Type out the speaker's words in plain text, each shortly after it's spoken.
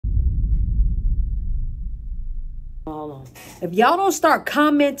Hold on. If y'all don't start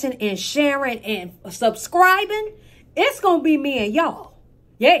commenting and sharing and subscribing, it's gonna be me and y'all.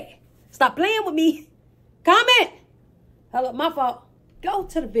 Yeah. Stop playing with me. Comment. Hello, my fault. Go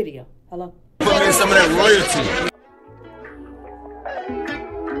to the video. Hello. Put in some of that royalty.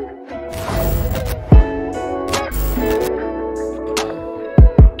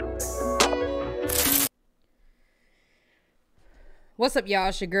 What's up, y'all?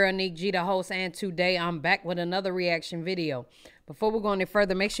 It's your girl, Nick G, the host, and today I'm back with another reaction video. Before we go any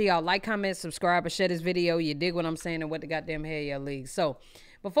further, make sure y'all like, comment, subscribe, and share this video. You dig what I'm saying and what the goddamn hell y'all league. So,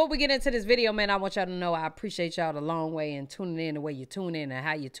 before we get into this video, man, I want y'all to know I appreciate y'all the long way and tuning in the way you tune in and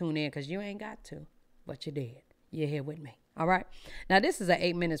how you tune in, because you ain't got to, but you did. You're here with me. All right. Now, this is an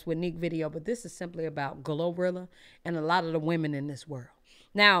 8 minutes with Nick video, but this is simply about Glorilla and a lot of the women in this world.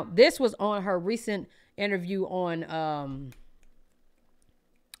 Now, this was on her recent interview on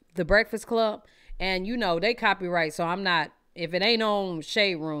The Breakfast Club, and you know they copyright, so I'm not, if it ain't on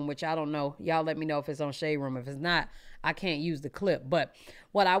Shade Room, which I don't know, y'all let me know if it's on Shade Room. If it's not, I can't use the clip. But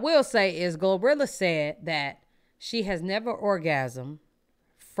what I will say is Glorilla said that she has never orgasmed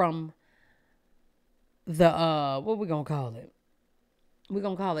from the what we gonna call it? We're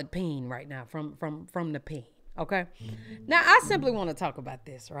gonna call it peen right now, from the peen. Okay. Now I simply want to talk about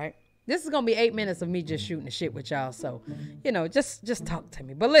this, right? This is going to be 8 minutes of me just shooting the shit with y'all. So, you know, just talk to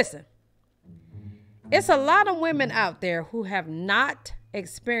me. But listen, it's a lot of women out there who have not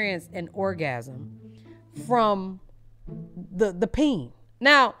experienced an orgasm from the peen.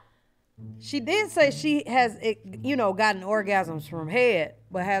 Now, she did say she has, you know, gotten orgasms from head,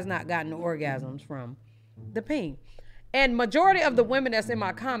 but has not gotten orgasms from the peen. And majority of the women that's in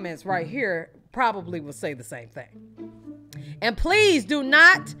my comments right here probably will say the same thing. And please do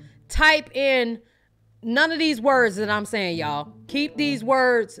not type in none of these words that I'm saying, y'all. Keep these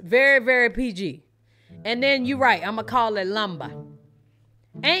words very, very PG. And then you're right, I'm going to call it lumber.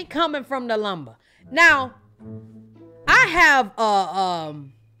 Ain't coming from the lumber. Now, I have a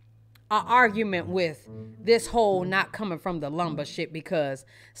argument with this whole not coming from the lumber shit, because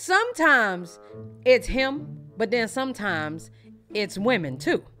sometimes it's him, but then sometimes it's women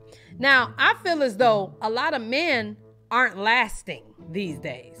too. Now, I feel as though a lot of men aren't lasting these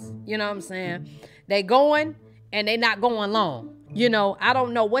days. You know what I'm saying? They going and they not going long. You know, I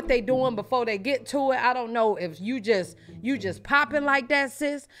don't know what they doing before they get to it. I don't know if you just popping like that,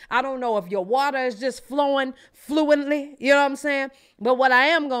 sis. I don't know if your water is just flowing fluently. You know what I'm saying? But what I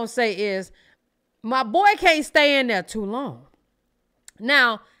am going to say is my boy can't stay in there too long.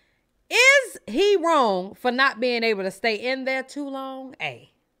 Now, is he wrong for not being able to stay in there too long?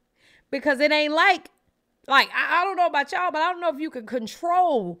 Hey, because it ain't like I don't know about y'all, but I don't know if you can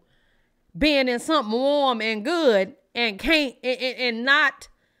control being in something warm and good and can't and not,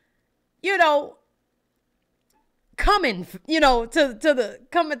 you know, coming, you know, to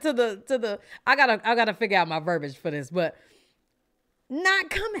the I gotta figure out my verbiage for this, but not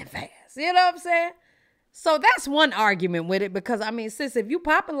coming fast. You know what I'm saying? So that's one argument with it, because I mean, sis, if you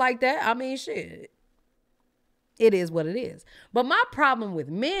popping like that, I mean, shit, it is what it is. But my problem with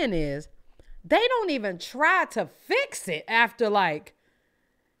men is they don't even try to fix it after, like,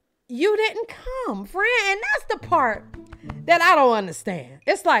 you didn't come, friend. And that's the part that I don't understand.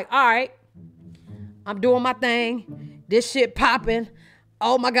 It's like, all right, I'm doing my thing. This shit popping.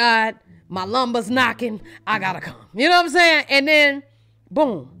 Oh, my God. My lumbar's knocking. I gotta come. You know what I'm saying? And then,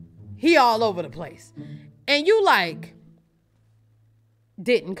 boom, he all over the place. And you, like,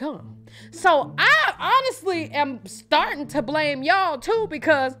 didn't come. So I honestly am starting to blame y'all, too,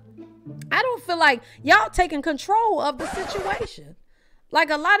 because I don't feel like y'all taking control of the situation.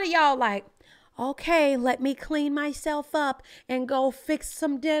 Like, a lot of y'all like, okay, let me clean myself up and go fix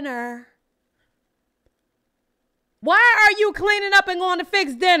some dinner. Why are you cleaning up and going to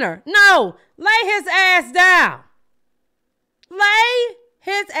fix dinner? No, lay his ass down. Lay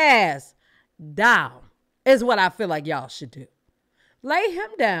his ass down is what I feel like y'all should do. Lay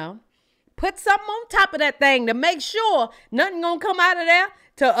him down. Put something on top of that thing to make sure nothing gonna come out of there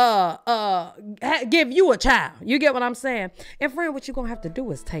to give you a child. You get what I'm saying? And friend, what you gonna have to do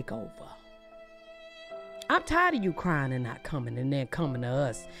is take over. I'm tired of you crying and not coming, and then coming to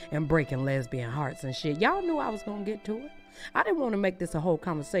us and breaking lesbian hearts and shit. Y'all knew I was gonna get to it. I didn't want to make this a whole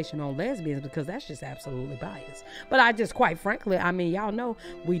conversation on lesbians, because that's just absolutely biased. But I just, quite frankly, I mean, y'all know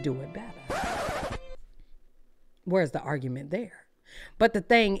we do it better. Where's the argument there? But the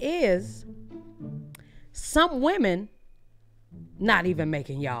thing is, some women not even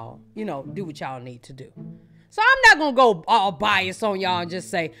making y'all, you know, do what y'all need to do. So I'm not going to go all biased on y'all and just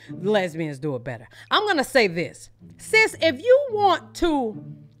say lesbians do it better. I'm going to say this. Sis, if you want to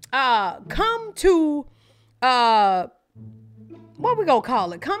come to what we gonna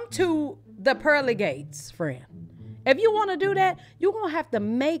call it? Come to the pearly gates, friend. If you want to do that, you're gonna have to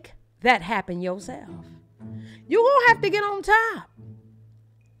make that happen yourself. You're gonna have to get on top.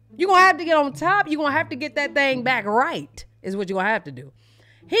 You're gonna have to get on top. You're gonna have to get that thing back right, is what you're gonna have to do.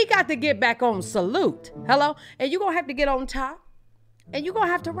 He got to get back on salute. Hello? And you're gonna have to get on top. And you're gonna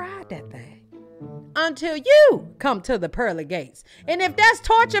have to ride that thing until you come to the pearly gates. And if that's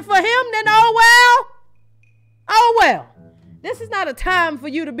torture for him, then oh well. Oh well. This is not a time for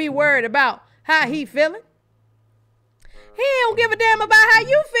you to be worried about how he feeling. He don't give a damn about how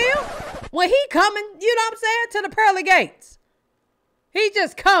you feel when he coming, you know what I'm saying, to the pearly gates. He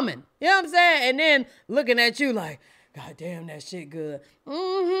just coming, you know what I'm saying? And then looking at you like, God damn, that shit good.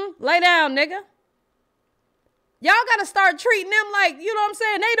 Lay down, nigga. Y'all got to start treating them like, you know what I'm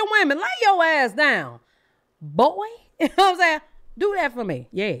saying, they the women. Lay your ass down. Boy, you know what I'm saying? Do that for me.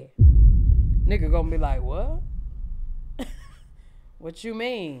 Yeah. Nigga gonna be like, what? What you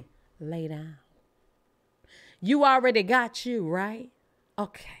mean? Lay down. You already got you, right?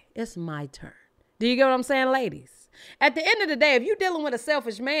 Okay, it's my turn. Do you get what I'm saying, ladies? At the end of the day, if you're dealing with a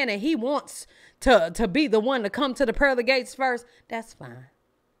selfish man and he wants to be the one to come to the pearly gates first, that's fine.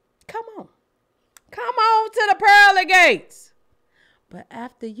 Come on. Come on to the pearly gates. But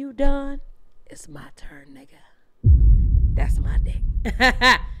after you done, it's my turn, nigga. That's my dick.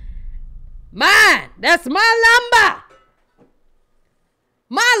 Mine. That's my lumber.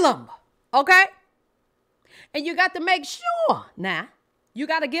 My lumber. Okay? And you got to make sure now, you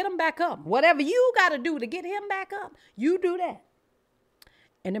got to get him back up. Whatever you got to do to get him back up, you do that.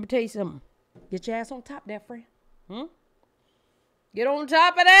 And let me tell you something. Get your ass on top there, friend. Get on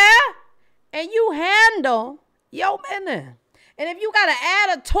top of there and you handle your business. And if you got to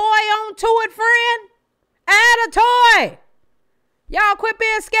add a toy onto it, friend, add a toy. Y'all quit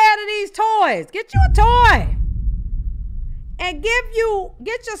being scared of these toys. Get you a toy. And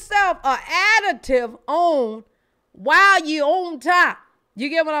get yourself an additive on while you're on top. You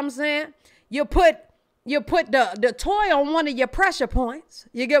get what I'm saying? You put the toy on one of your pressure points.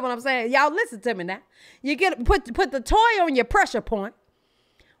 You get what I'm saying? Y'all listen to me now. You put the toy on your pressure point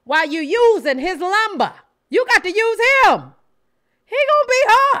while you're using his lumber. You got to use him. He gonna be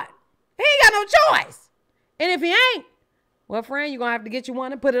hard. He ain't got no choice. And if he ain't, well, friend, you're gonna have to get you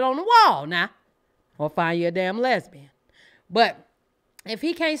one and put it on the wall now. Or find you a damn lesbian. But if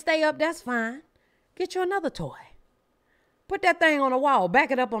he can't stay up, that's fine. Get you another toy. Put that thing on the wall.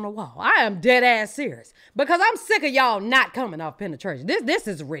 Back it up on the wall. I am dead ass serious. Because I'm sick of y'all not coming off penetration. This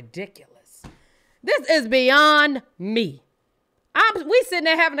is ridiculous. This is beyond me. We sitting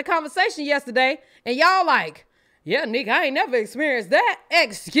there having a conversation yesterday. And y'all like, yeah, Nick, I ain't never experienced that.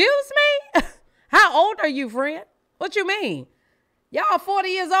 Excuse me? How old are you, friend? What you mean? Y'all 40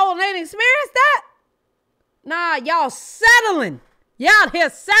 years old and ain't experienced that? Nah, y'all settling. Y'all here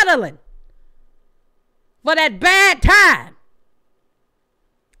settling for that bad time.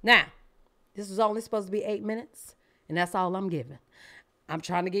 Now, this was only supposed to be 8 minutes, and that's all I'm giving. I'm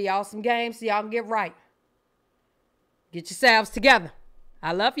trying to get y'all some games so y'all can get right. Get yourselves together.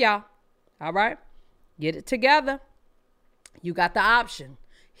 I love y'all. All right? Get it together. You got the option.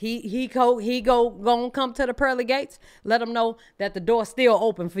 He gonna come to the pearly gates. Let him know that the door's still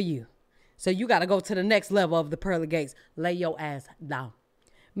open for you. So you got to go to the next level of the pearly gates. Lay your ass down.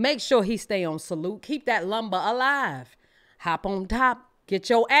 Make sure he stay on salute. Keep that lumber alive. Hop on top. Get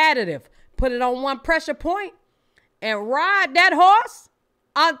your additive. Put it on one pressure point and ride that horse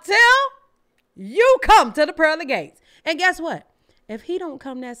until you come to the pearly gates. And guess what? If he don't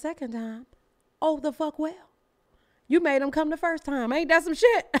come that second time, oh the fuck well. You made him come the first time. Ain't that some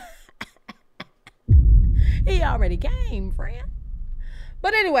shit? He already came, friend.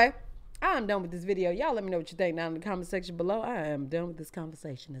 But anyway, I'm done with this video. Y'all let me know what you think down in the comment section below. I am done with this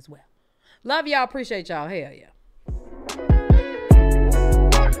conversation as well. Love y'all. Appreciate y'all. Hell yeah.